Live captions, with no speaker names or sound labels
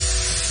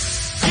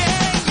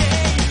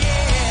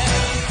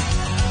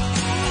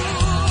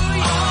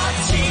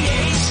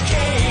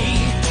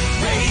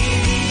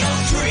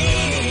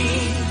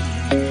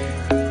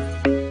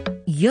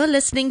You're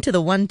listening to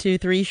the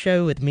 123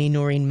 show with me,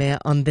 Noreen Mayer,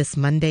 on this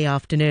Monday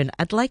afternoon.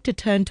 I'd like to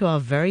turn to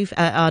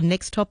our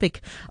next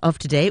topic of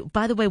today.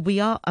 By the way, we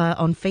are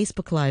on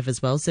Facebook Live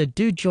as well, so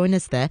do join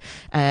us there.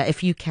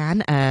 If you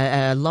can,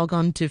 log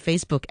on to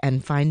Facebook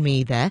and find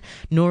me there,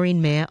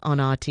 Noreen Mayer on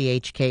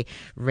RTHK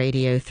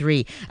Radio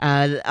 3.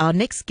 Our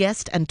next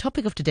guest and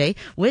topic of today,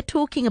 we're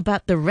talking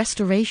about the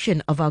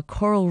restoration of our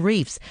coral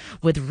reefs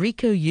with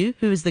Rico Yu,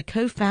 who is the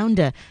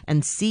co-founder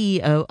and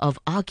CEO of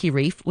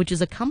ArchiReef, which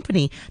is a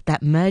company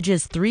that merges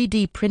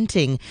 3D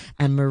printing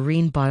and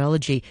marine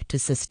biology to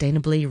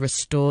sustainably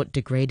restore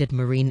degraded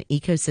marine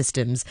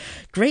ecosystems.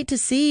 Great to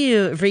see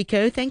you,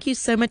 Rico. Thank you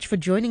so much for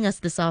joining us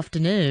this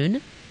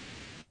afternoon.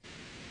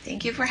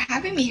 Thank you for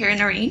having me here,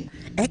 Noreen.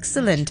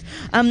 Excellent.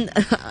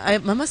 I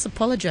must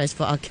apologize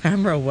for our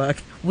camera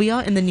work. We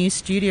are in the new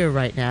studio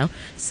right now,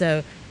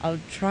 so I'll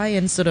try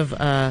and sort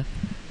of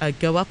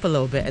go up a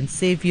little bit and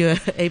see if you're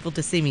able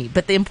to see me.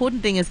 But the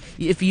important thing is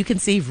if you can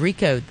see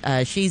Rico,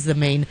 she's the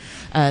main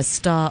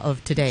star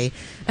of today.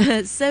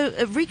 So,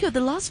 Rico,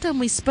 the last time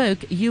we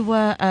spoke, you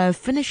were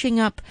finishing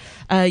up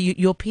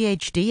your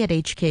PhD at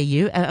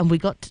HKU, and we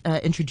got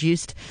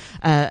introduced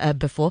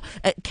before.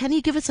 Can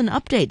you give us an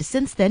update?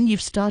 Since then,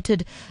 you've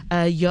started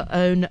your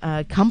own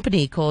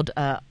company called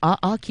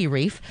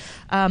ArchiReef.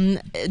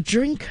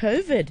 During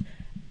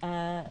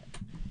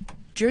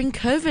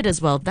COVID as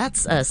well,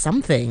 that's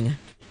something.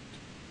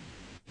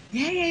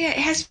 Yeah. It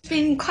has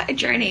been quite a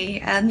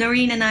journey.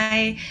 Noreen and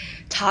I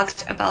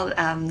talked about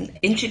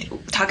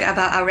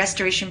our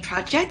restoration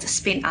project,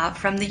 spin out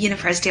from the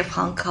University of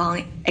Hong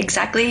Kong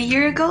exactly a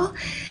year ago.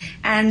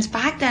 And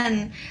back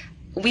then,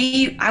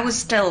 I was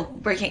still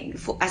working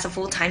as a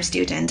full-time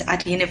student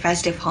at the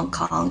University of Hong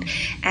Kong,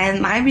 and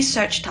my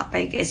research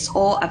topic is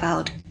all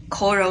about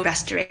coral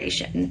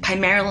restoration,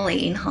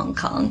 primarily in Hong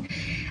Kong.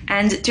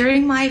 And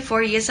during my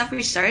 4 years of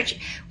research,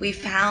 we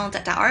found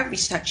that our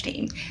research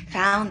team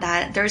found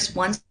that there's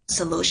one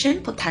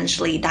solution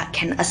potentially that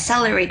can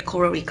accelerate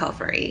coral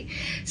recovery.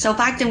 So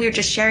back then we were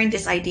just sharing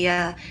this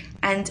idea.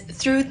 And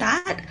through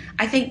that,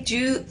 I think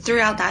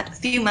throughout that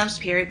few months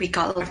period, we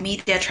got a lot of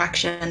media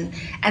traction.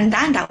 And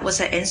then that was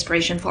an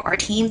inspiration for our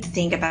team to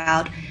think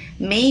about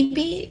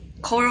maybe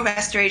coral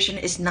restoration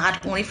is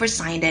not only for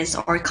scientists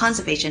or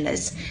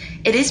conservationists.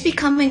 It is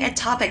becoming a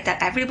topic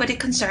that everybody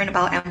concerned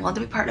about and want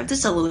to be part of the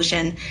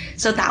solution.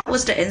 So that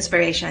was the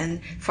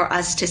inspiration for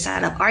us to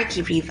set up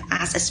ArchiReef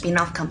as a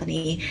spin-off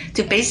company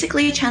to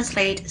basically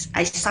translate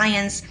a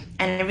science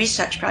and a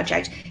research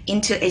project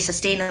into a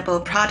sustainable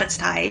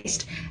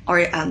productized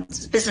or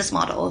business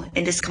model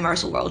in this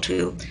commercial world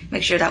to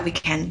make sure that we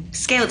can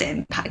scale the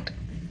impact.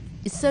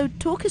 So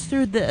talk us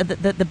through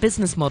the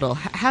business model.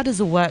 How does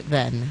it work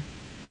then?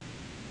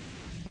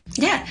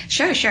 Yeah,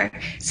 sure.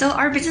 So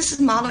our business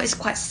model is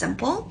quite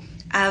simple.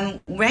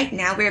 Right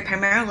now, we're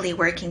primarily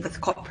working with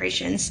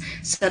corporations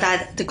so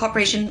that the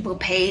corporation will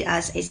pay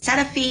us a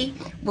setup fee.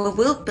 We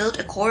will build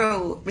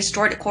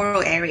restore the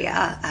coral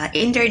area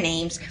in their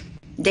names.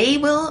 They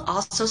will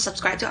also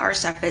subscribe to our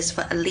service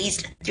for at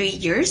least 3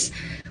 years,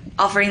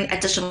 offering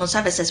additional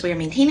services. We're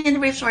maintaining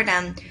the reefs for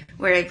them.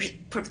 We're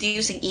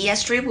producing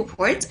ESG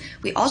reports.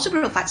 We also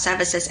provide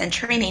services and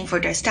training for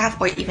their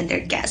staff or even their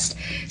guests.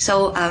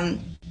 So,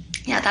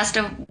 that's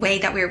the way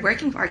that we're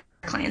working for our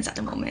clients at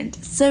the moment.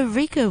 So,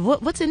 Rico,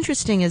 what's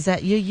interesting is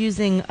that you're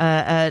using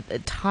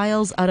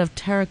tiles out of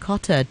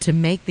terracotta to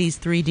make these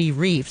 3D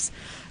reefs.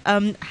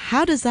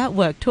 How does that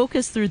work? Talk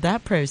us through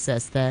that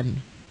process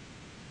then.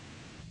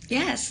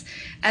 Yes,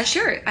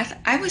 sure.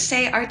 I would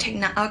say our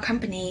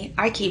company,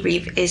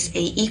 ArchiReef, is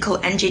a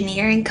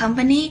eco-engineering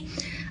company.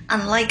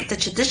 Unlike the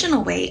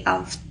traditional way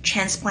of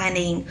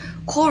transplanting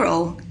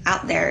coral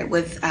out there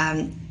with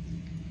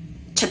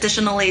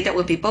traditionally, that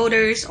would be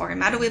boulders or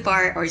metal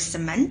rebar or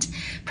cement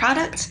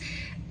products.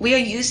 We are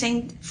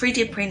using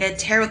 3D printed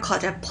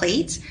terracotta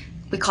plates.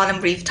 We call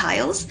them reef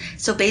tiles.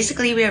 So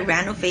basically, we are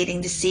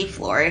renovating the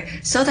seafloor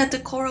so that the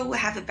coral will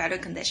have a better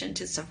condition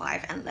to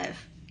survive and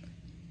live.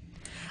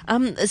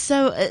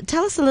 So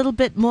tell us a little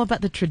bit more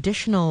about the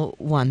traditional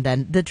one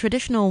then. The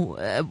traditional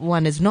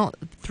one is not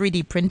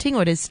 3D printing,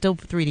 or it is still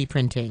 3D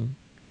printing?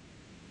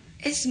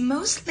 It's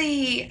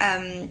mostly,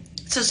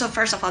 so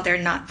first of all, they're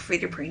not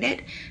 3D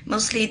printed.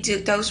 Mostly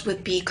those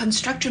would be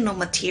constructional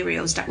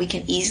materials that we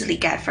can easily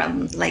get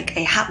from like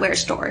a hardware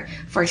store,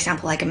 for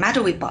example, like a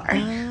metal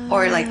rebar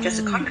or like just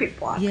a concrete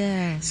block.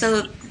 Yeah.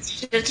 So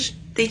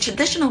the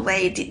traditional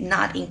way did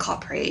not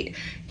incorporate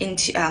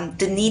into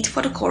the need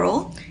for the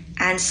coral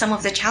and some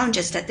of the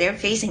challenges that they're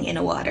facing in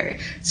the water.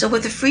 So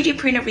with the 3D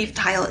printed reef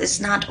tile, it's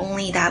not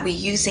only that we're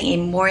using a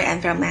more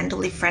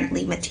environmentally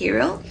friendly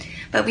material,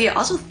 but we are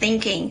also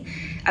thinking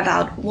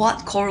about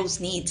what corals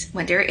need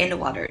when they're in the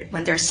water,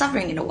 when they're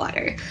suffering in the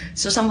water.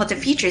 So some of the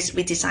features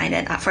we designed,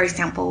 for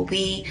example,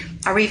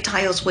 our reef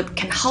tiles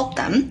can help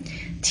them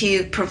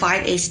to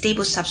provide a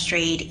stable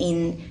substrate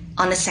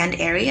on the sand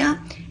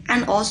area,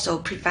 and also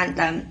prevent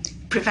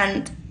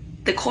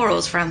the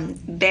corals from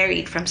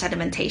buried from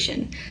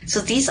sedimentation.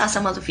 So these are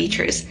some of the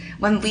features.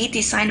 When we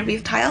design the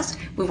reef tiles,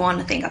 we want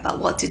to think about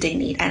what do they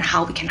need and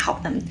how we can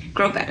help them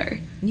grow better.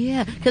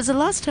 Yeah, because the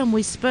last time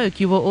we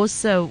spoke, you were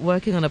also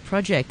working on a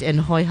project in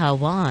Hoi Ha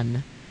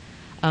Wan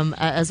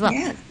as well.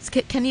 Yeah.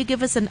 Can you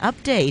give us an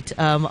update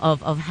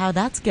of how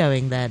that's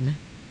going then?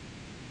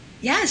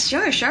 Yes,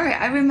 sure.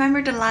 I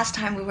remember the last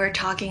time we were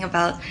talking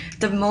about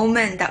the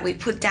moment that we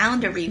put down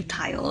the reef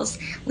tiles.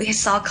 We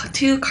saw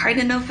two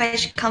cardinal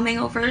fish coming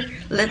over,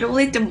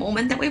 literally the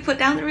moment that we put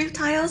down the reef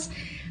tiles.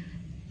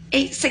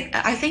 I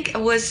think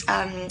it was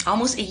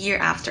almost a year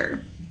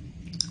after.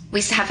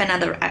 We have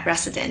another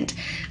resident.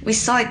 We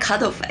saw a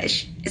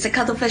cuttlefish. It's a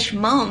cuttlefish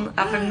mom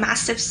of a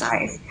massive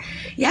size.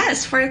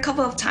 Yes, for a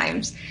couple of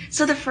times.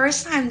 So the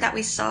first time that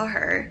we saw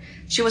her,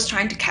 she was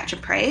trying to catch a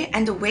prey,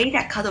 and the way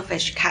that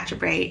cuttlefish catch a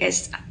prey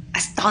is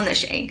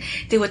astonishing.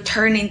 They would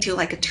turn into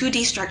like a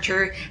 2D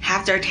structure,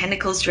 have their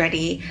tentacles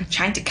ready,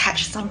 trying to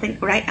catch something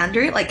right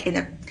under, like in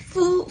a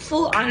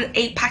full on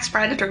apex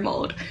predator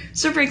mode.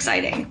 Super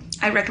exciting.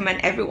 I recommend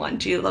everyone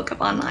to look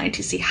up online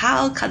to see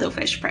how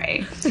cuttlefish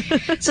prey.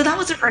 So that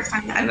was the first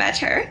time that I met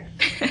her.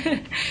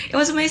 It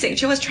was amazing.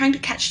 She was trying to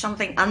catch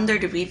something under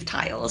the reef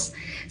tiles.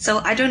 So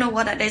I don't know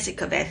what that is. It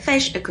could be a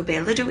fish, it could be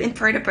a little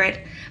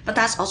invertebrate, but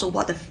that's also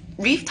what the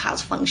reef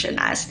tiles function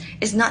as.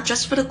 It's not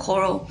just for the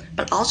coral,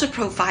 but also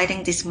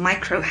providing this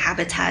micro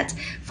habitat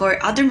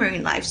for other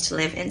marine lives to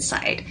live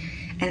inside.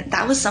 And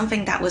that was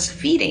something that was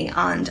providing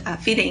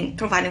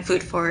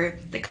food for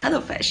the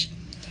cuttlefish.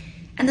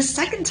 And the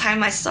second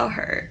time I saw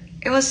her,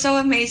 it was so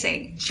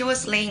amazing. She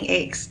was laying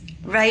eggs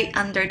right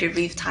under the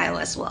reef tile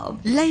as well.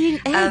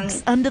 Laying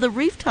eggs under the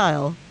reef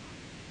tile?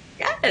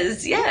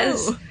 Yes.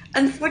 Whoa.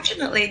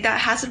 Unfortunately, that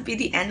hasn't been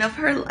the end of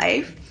her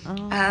life.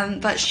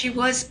 But she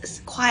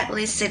was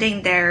quietly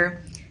sitting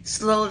there,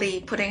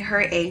 slowly putting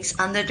her eggs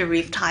under the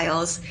reef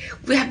tiles.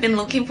 We have been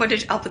looking for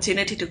the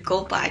opportunity to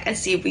go back and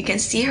see if we can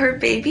see her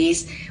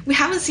babies. We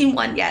haven't seen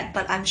one yet,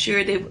 but I'm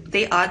sure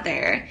they are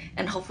there,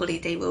 and hopefully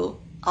they will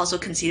also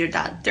consider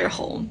that their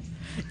home.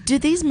 Do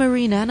these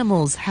marine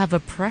animals have a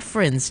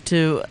preference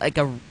to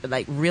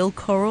like real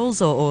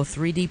corals or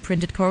 3D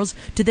printed corals?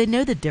 Do they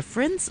know the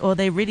difference, or are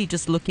they really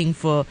just looking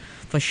for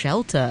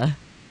shelter?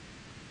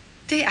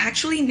 They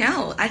actually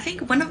know. I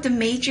think one of the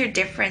major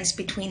difference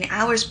between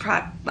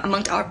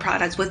among our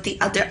products with the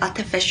other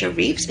artificial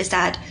reefs is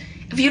that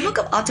if you look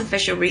up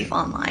artificial reef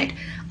online,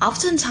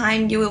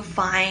 oftentimes you will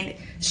find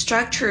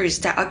structures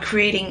that are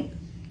creating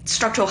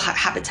structural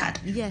habitat.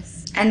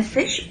 Yes. And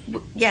fish,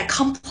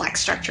 complex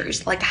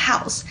structures like a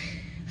house.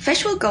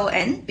 Fish will go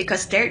in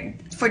because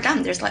for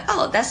them, there's like,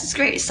 oh, this is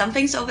great.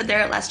 Something's over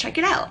there. Let's check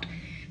it out.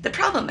 The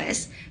problem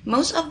is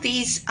most of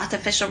these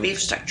artificial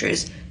reef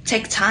structures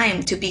take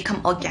time to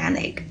become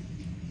organic.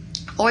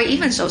 Or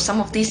even so, some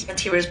of these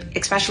materials,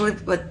 especially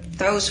with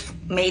those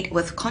made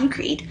with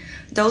concrete,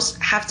 those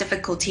have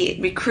difficulty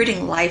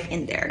recruiting life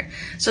in there.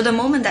 So the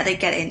moment that they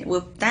get in,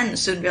 we'll then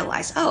soon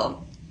realize,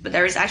 oh, but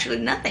there is actually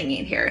nothing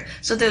in here.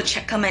 So they'll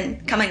come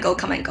and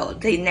go.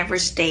 They never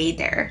stay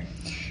there.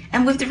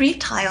 And with the reef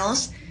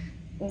tiles,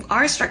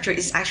 our structure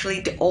is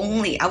actually the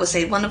only, I would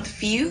say, one of the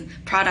few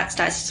products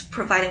that's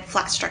providing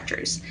flat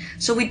structures.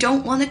 So we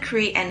don't want to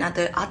create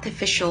another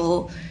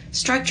artificial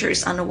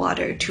structures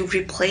underwater to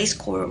replace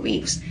coral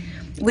reefs.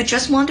 We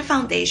just want the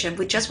foundation.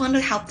 We just want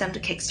to help them to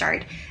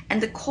kickstart. And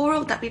the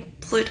coral that we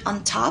put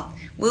on top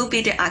will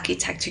be the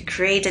architect to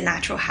create the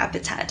natural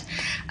habitat.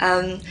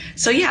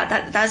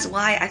 That's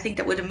why I think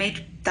that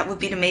would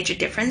be the major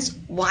difference.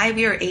 Why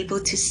we are able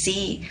to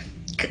see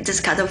this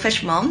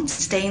cuttlefish mom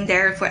staying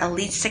there for at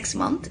least 6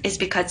 months is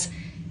because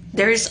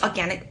there's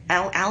organic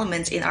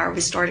elements in our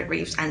restored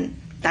reefs, and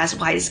that's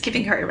why it's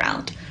keeping her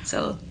around.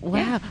 So wow,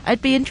 yeah.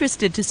 I'd be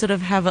interested to sort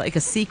of have like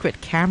a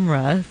secret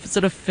camera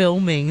sort of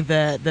filming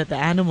the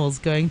animals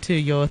going to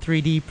your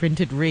 3D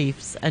printed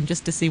reefs, and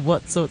just to see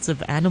what sorts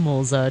of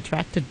animals are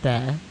attracted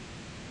there.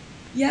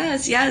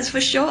 Yes, for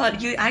sure.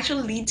 You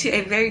actually lead to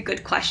a very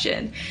good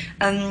question.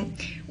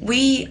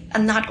 We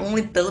are not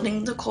only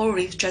building the coral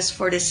reef just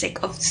for the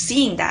sake of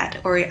seeing that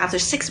or after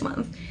 6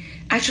 months.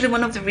 Actually,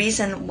 one of the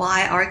reasons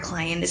why our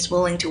client is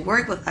willing to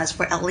work with us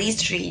for at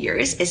least 3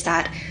 years is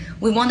that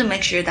we want to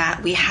make sure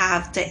that we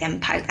have the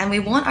impact, and we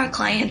want our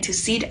client to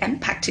see the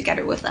impact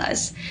together with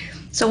us.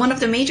 So one of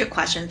the major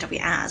questions that we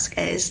ask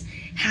is,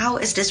 how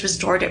is this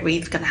restored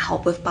reef going to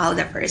help with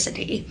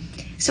biodiversity?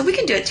 So we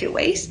can do it 2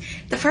 ways.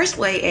 The first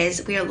way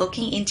is we are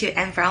looking into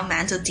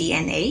environmental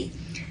DNA,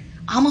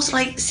 almost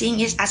like seeing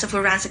it as a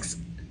forensic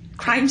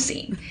crime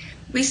scene.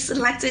 We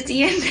select the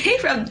DNA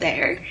from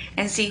there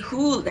and see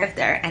who lived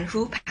there and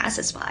who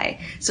passes by.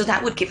 So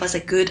that would give us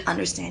a good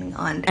understanding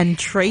on... And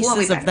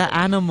traces of the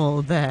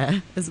animal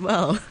there as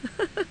well.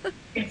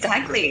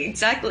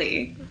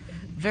 Exactly.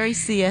 Very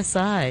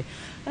CSI.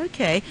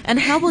 Okay, and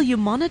how will you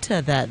monitor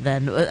that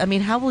then? I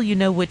mean, how will you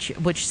know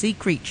which sea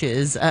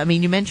creatures? I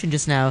mean, you mentioned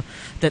just now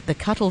that the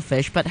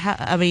cuttlefish, but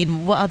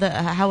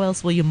how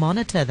else will you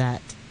monitor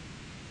that?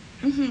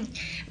 hmm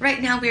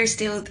Right now, we're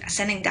still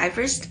sending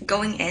divers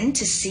going in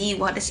to see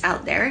what is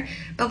out there,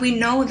 but we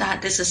know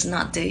that this is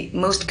not the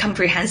most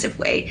comprehensive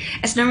way.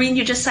 As Noreen,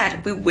 you just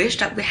said, we wish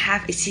that we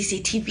have a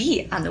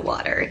CCTV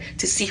underwater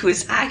to see who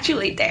is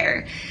actually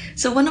there.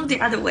 So one of the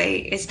other way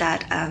is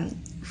that,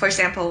 for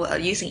example,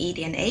 using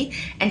eDNA,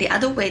 and the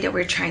other way that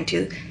we're trying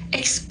to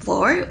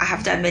explore, I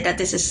have to admit that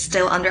this is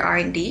still under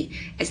R&D,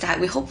 is that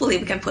we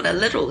can put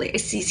literally a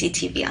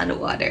CCTV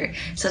underwater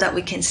so that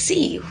we can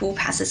see who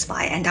passes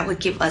by, and that would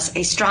give us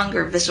a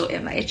stronger visual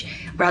image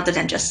rather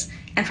than just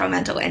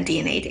environmental and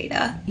DNA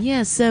data.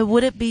 Yeah, so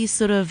would it be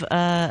sort of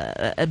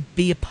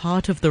be a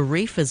part of the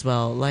reef as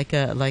well, a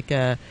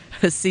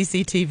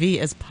CCTV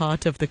as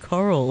part of the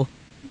coral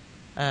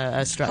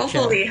structure?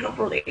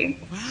 Hopefully.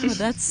 Wow,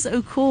 that's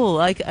so cool.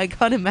 I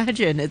can't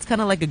imagine. It's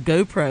kind of like a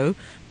GoPro,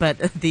 but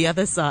the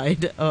other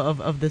side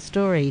of the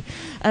story.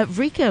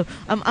 Rico,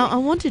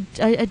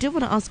 I do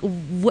want to ask,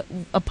 what,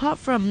 apart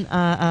from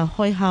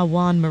Hoi Ha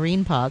Wan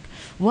Marine Park,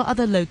 what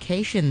other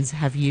locations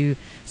have you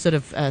sort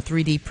of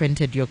 3D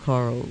printed your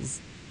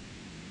corals?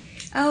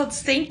 Oh,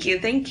 thank you,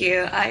 thank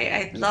you.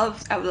 I would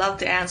love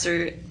to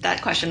answer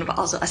that question, but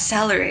also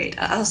accelerate.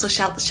 I also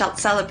shall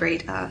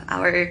celebrate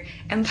our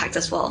impact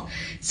as well.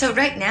 So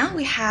right now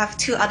we have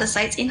two other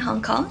sites in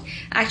Hong Kong.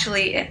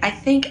 Actually, I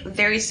think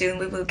very soon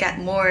we will get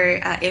more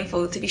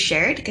info to be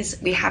shared because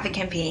we have a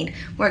campaign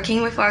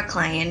working with our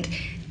client.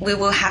 We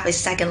will have a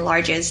second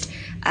largest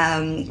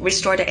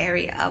restored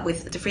area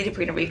with the 3D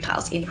printed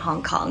reptiles in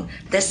Hong Kong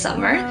this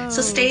summer.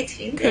 So Wow. stay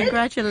tuned.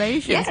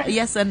 Congratulations. Yes.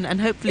 Yes, and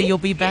hopefully Thank you'll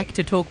be you. back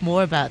to talk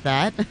more about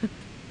that.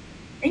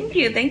 Thank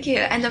you, thank you.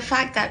 And the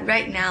fact that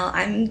right now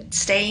I'm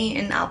staying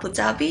in Abu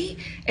Dhabi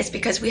is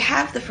because we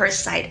have the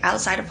first site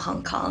outside of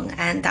Hong Kong,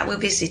 and that will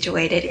be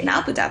situated in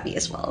Abu Dhabi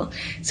as well.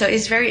 So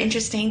it's very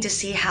interesting to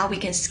see how we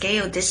can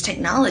scale this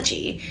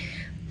technology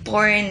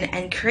born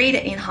and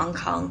created in Hong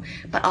Kong,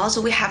 but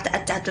also we have the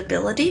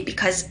adaptability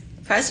because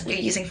first we're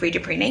using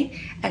 3D printing,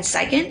 and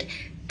second,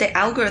 the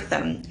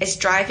algorithm is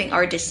driving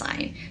our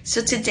design.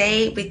 So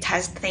today we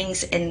test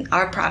things in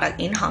our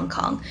product in Hong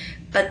Kong,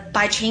 but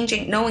by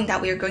changing, knowing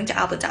that we are going to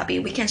Abu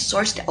Dhabi, we can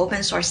source the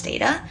open source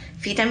data,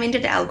 feed them into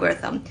the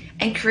algorithm,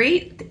 and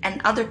create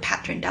another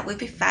pattern that will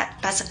be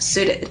best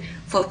suited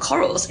for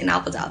corals in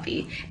Abu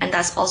Dhabi. And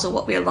that's also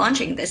what we are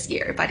launching this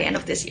year, by the end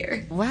of this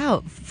year.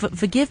 Wow,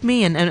 forgive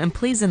me and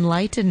please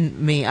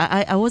enlighten me.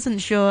 I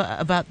wasn't sure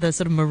about the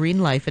sort of marine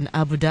life in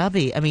Abu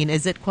Dhabi. I mean,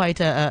 is it quite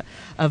a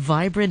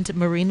vibrant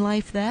marine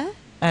life there?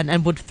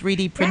 And would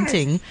 3D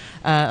printing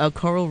Yes.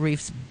 coral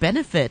reefs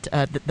benefit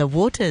the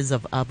waters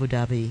of Abu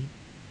Dhabi?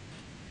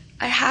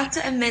 I have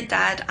to admit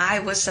that I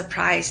was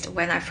surprised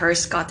when I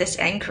first got this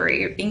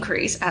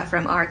inquiries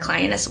from our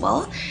client as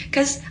well,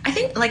 because I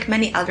think like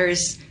many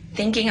others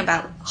thinking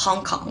about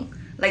Hong Kong,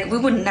 like we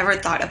would never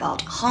thought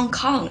about Hong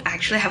Kong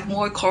actually have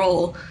more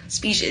coral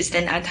species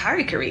than the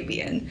entire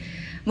Caribbean.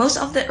 Most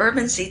of the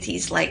urban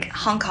cities like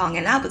Hong Kong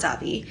and Abu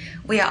Dhabi,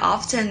 we are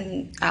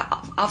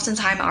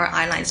oftentimes our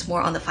islands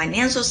more on the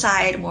financial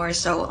side, more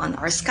so on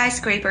our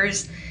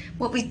skyscrapers.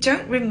 What we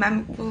don't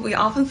remember, what we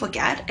often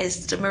forget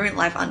is the marine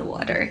life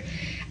underwater.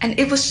 And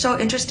it was so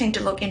interesting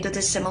to look into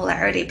the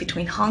similarity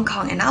between Hong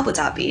Kong and Abu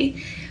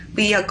Dhabi.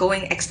 We are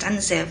going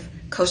extensive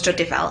coastal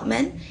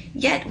development,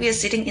 yet we are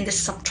sitting in the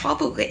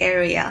subtropical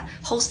area,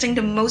 hosting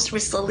the most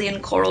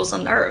resilient corals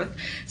on Earth.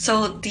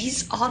 So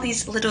all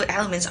these little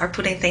elements are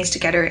putting things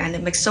together, and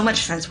it makes so much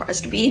sense for us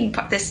to be in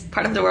this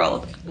part of the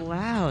world.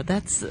 Wow,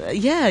 that's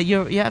yeah,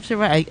 you're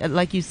absolutely right.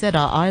 Like you said,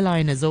 our eye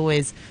line is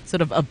always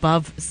sort of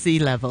above sea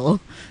level,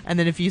 and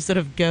then if you sort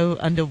of go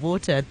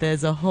underwater,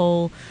 there's a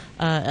whole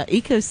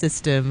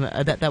ecosystem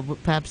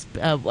perhaps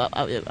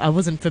I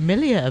wasn't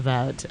familiar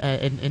about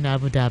in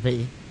Abu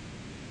Dhabi.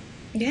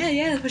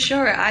 Yeah, for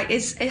sure.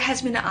 It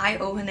has been an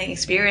eye-opening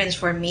experience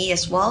for me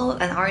as well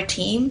and our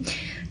team.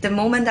 The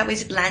moment that we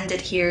landed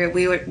here,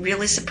 we were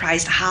really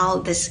surprised how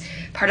this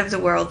part of the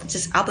world,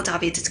 this Abu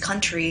Dhabi, this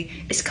country,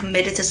 is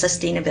committed to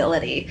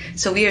sustainability.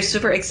 So we are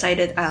super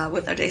excited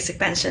with our this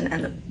expansion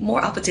and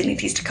more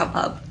opportunities to come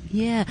up.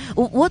 Yeah.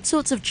 Well, what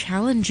sorts of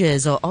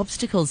challenges or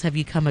obstacles have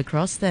you come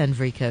across then,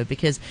 Enrico?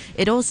 Because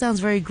it all sounds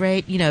very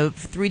great,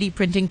 3D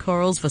printing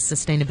corals for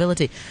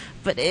sustainability,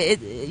 but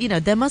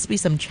there must be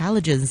some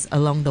challenges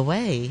along the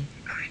way.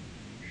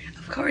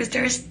 Of course,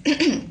 there's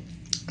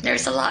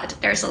there's a lot.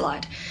 There's a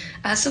lot.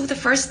 So the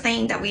first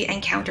thing that we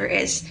encounter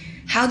is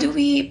how do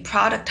we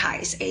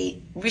productize a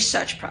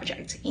research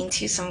project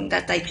into something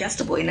that's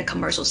digestible in a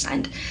commercial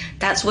sense?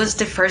 That was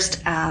the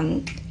first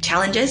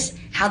challenges.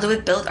 How do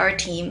we build our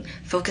team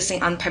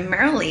focusing on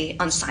primarily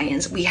on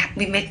science?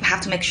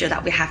 Have to make sure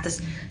that we have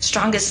the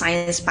strongest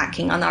science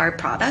backing on our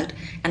product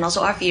and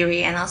also our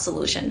theory and our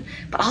solution,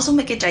 but also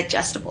make it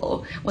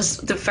digestible was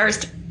the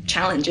first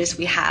challenges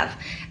we have.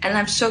 And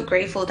I'm so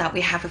grateful that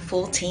we have a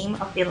full team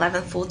of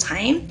 11 full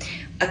time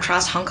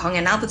across Hong Kong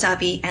and Abu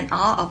Dhabi, and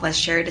all of us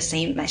share the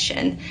same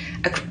mission,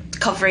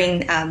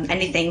 covering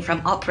anything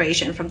from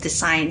operation, from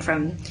design,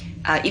 from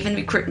even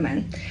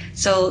recruitment.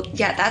 So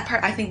yeah, that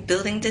part, I think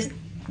building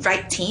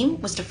right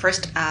team was the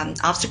first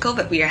obstacle,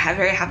 but we are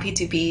very happy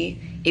to be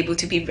able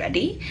to be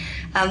ready.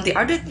 The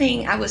other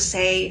thing I would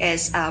say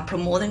is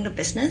promoting the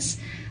business,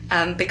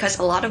 because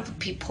a lot of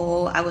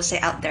people I would say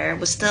out there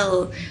will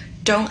still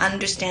don't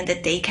understand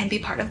that they can be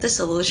part of the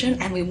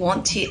solution, and we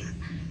want to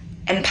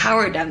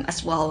empower them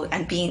as well,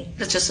 and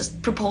let's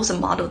just propose a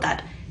model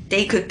that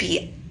they could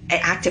be an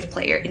active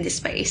player in this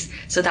space.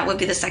 So that would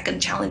be the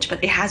second challenge,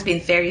 but it has been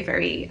very,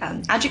 very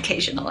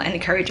educational and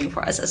encouraging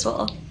for us as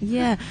well.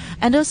 Yeah.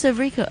 And also,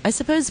 Rico, I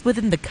suppose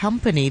within the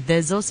company,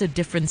 there's also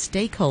different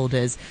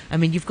stakeholders. I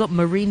mean, you've got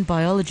marine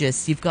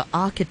biologists, you've got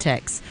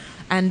architects,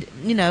 and,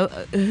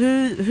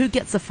 who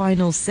gets the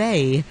final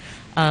say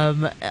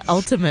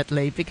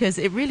ultimately, because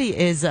it really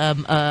is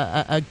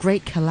a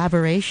great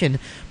collaboration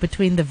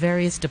between the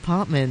various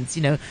departments.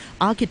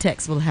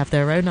 Architects will have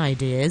their own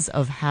ideas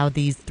of how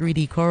these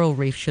 3D coral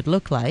reefs should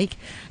look like,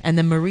 and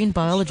the marine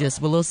biologists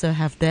will also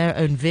have their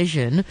own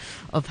vision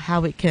of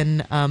how it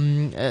can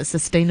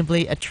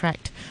sustainably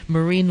attract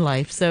marine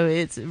life. So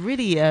it's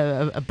really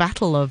a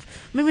battle of,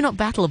 maybe not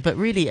battle, but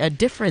really a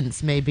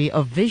difference maybe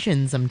of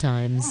vision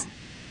sometimes.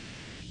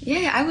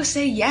 Yeah, I would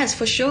say yes,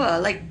 for sure.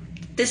 Like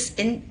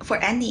for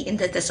any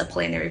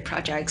interdisciplinary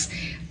projects,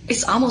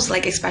 it's almost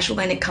like, especially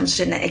when it comes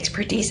to an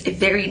expertise, a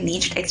very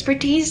niche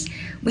expertise,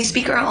 we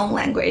speak our own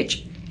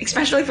language,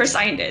 especially for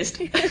scientists.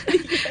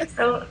 Yes.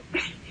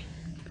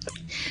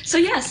 So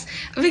yes,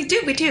 we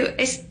do.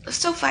 It's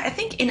so fun. I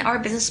think in our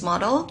business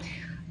model,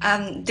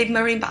 the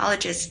marine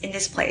biologist in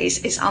this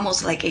place is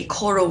almost like a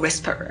coral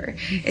whisperer.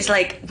 It's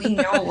like we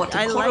know what the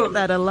I like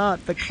that a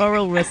lot, the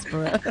coral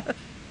whisperer.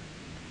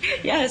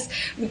 Yes,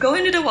 we go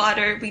into the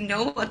water, we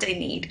know what they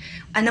need,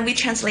 and then we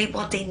translate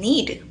what they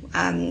need,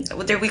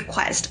 their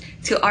request,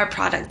 to our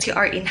product, to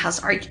our in-house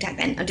architect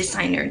and a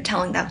designer,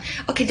 telling them,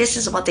 okay, this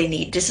is what they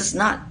need, this is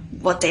not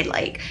what they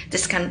like,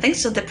 this kind of thing.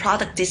 So the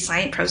product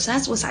design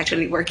process was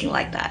actually working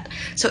like that.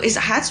 So it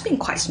has been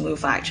quite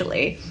smooth,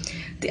 actually.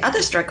 The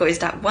other struggle is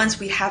that once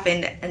we have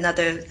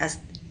another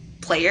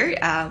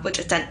player, which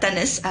is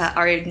Dennis,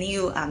 our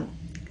new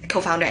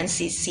co-founder and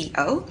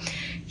CEO,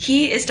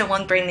 he is the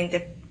one bringing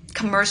the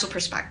commercial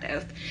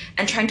perspective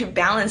and trying to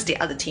balance the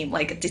other team,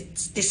 like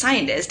the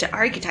scientists, the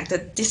architect, the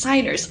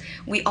designers.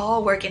 We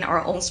all work in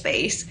our own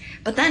space.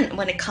 But then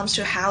when it comes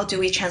to how do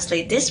we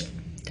translate this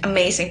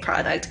amazing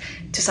product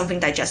to something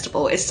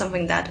digestible, is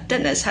something that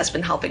Dennis has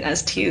been helping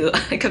us to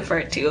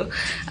convert to.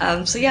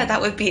 So yeah,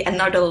 that would be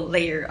another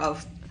layer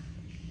of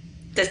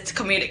this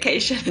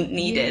communication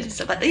needed. Yeah.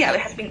 So, but yeah, it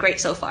has been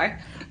great so far.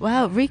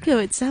 Wow, Rico,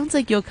 it sounds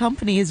like your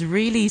company has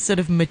really sort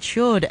of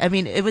matured. I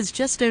mean, it was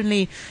just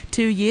only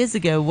 2 years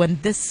ago when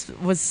this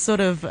was sort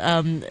of,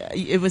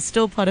 it was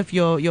still part of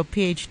your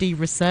PhD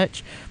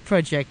research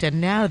project, and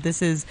now this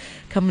is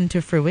coming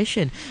to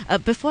fruition.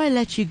 Before I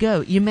let you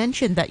go, you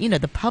mentioned that,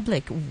 the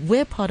public,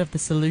 we're part of the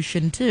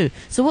solution too.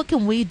 So what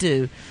can we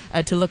do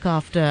to look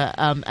after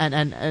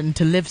and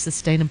to live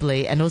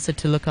sustainably, and also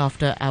to look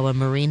after our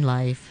marine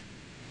life?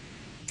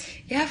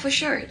 Yeah, for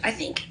sure. I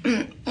think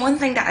one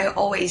thing that I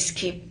always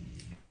keep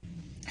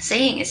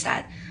saying is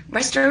that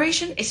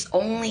restoration is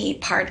only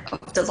part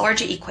of the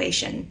larger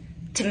equation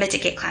to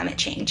mitigate climate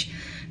change.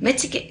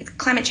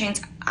 Climate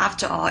change,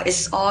 after all,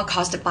 is all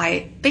caused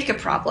by bigger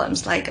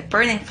problems like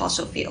burning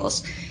fossil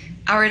fuels,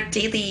 our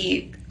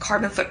daily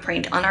carbon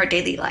footprint on our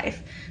daily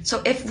life.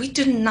 So if we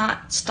do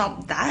not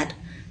stop that,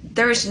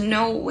 there is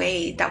no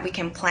way that we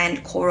can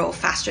plant coral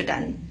faster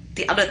than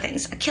the other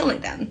things are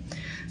killing them.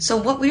 So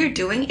what we're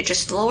doing is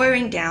just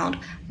lowering down,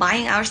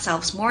 buying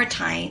ourselves more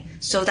time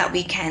so that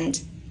we can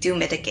do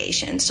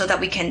mitigation, so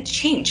that we can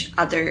change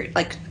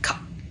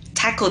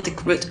tackle the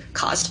root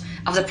cause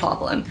of the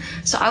problem.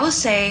 So I would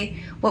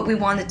say what we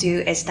want to do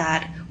is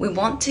that we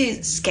want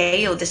to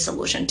scale the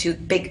solution to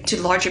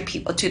larger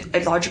people, to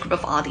a larger group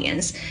of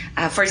audience.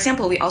 For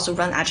example, we also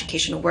run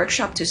educational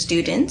workshop to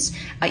students,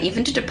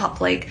 even to the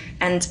public,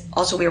 and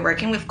also we're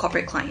working with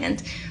corporate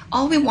clients.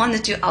 All we want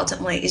to do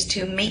ultimately is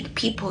to make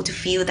people to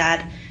feel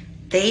that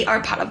they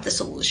are part of the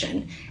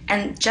solution.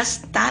 And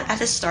just that as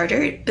a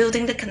starter,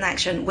 building the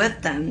connection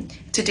with them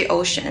to the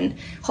ocean,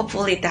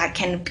 hopefully that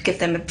can give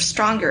them a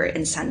stronger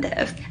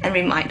incentive and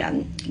remind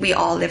them we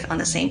all live on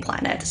the same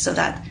planet, so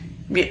that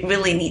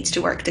really needs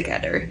to work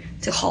together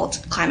to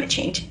halt climate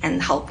change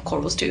and help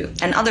corals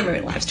and other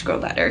marine lives to grow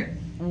better.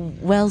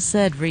 Well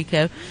said,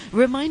 Rico.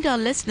 Remind our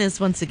listeners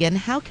once again,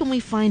 how can we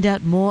find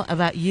out more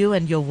about you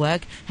and your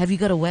work? Have you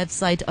got a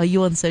website? Are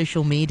you on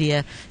social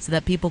media so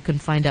that people can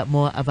find out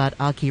more about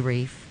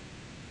ArchiReef?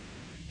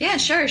 Yeah,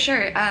 sure.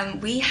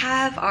 We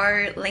have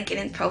our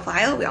LinkedIn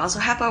profile. We also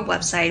have our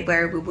website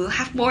where we will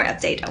have more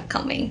update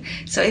upcoming.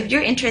 So if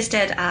you're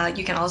interested,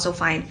 you can also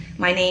find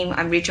my name.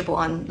 I'm reachable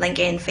on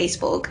LinkedIn,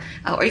 Facebook,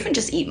 or even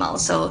just email.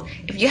 So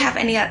if you have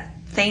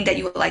anything that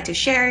you would like to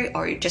share,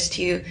 or just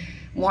to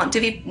want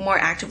to be more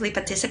actively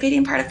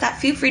participating part of that,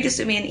 feel free to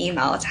send me an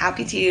email. It's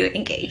happy to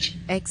engage.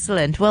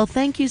 Excellent. Well,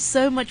 thank you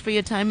so much for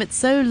your time. It's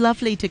so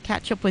lovely to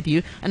catch up with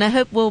you, and I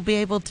hope we'll be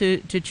able to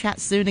chat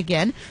soon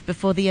again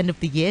before the end of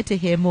the year to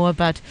hear more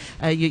about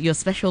your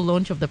special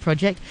launch of the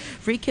project.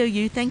 Rico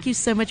Yu, thank you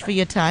so much for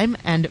your time,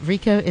 and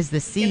Rico is the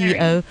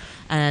CEO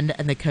and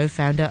the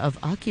co-founder of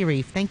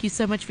Archireef. Thank you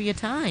so much for your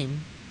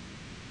time.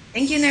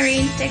 Thank you,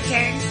 Noreen. Take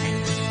care.